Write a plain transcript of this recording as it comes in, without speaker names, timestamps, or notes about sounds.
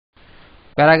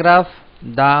Paragraph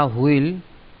the wheel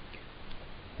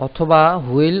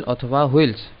অথবা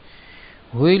wheels.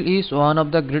 Wheel is one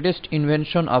of the greatest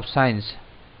invention of science.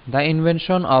 The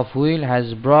invention of wheel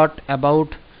has brought about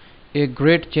a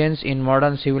great change in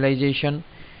modern civilization.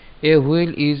 A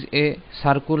wheel is a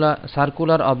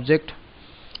circular object.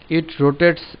 It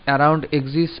rotates around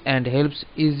axis and helps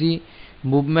easy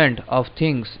movement of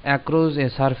things across a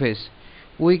surface.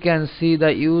 We can see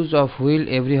the use of wheel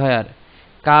everywhere.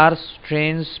 Cars,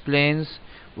 trains, planes,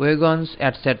 wagons,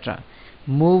 etc.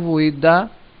 move with the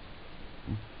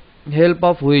help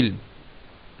of wheel.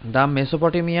 The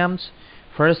Mesopotamians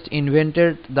first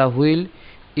invented the wheel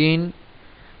in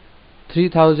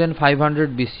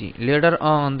 3500 BC. Later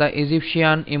on, the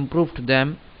Egyptians improved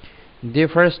them. They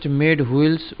first made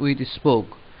wheels with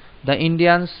spoke. The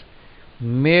Indians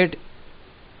made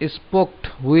a spoked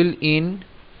wheel in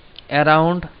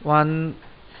around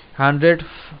 1500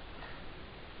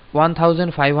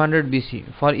 BC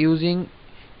for using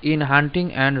in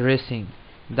hunting and racing.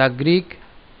 The Greek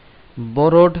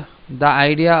borrowed the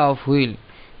idea of wheel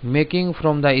making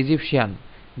from the Egyptian.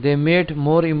 They made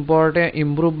more important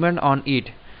improvement on it.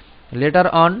 Later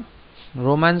on,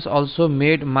 Romans also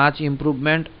made much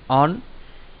improvement on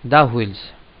the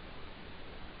wheels.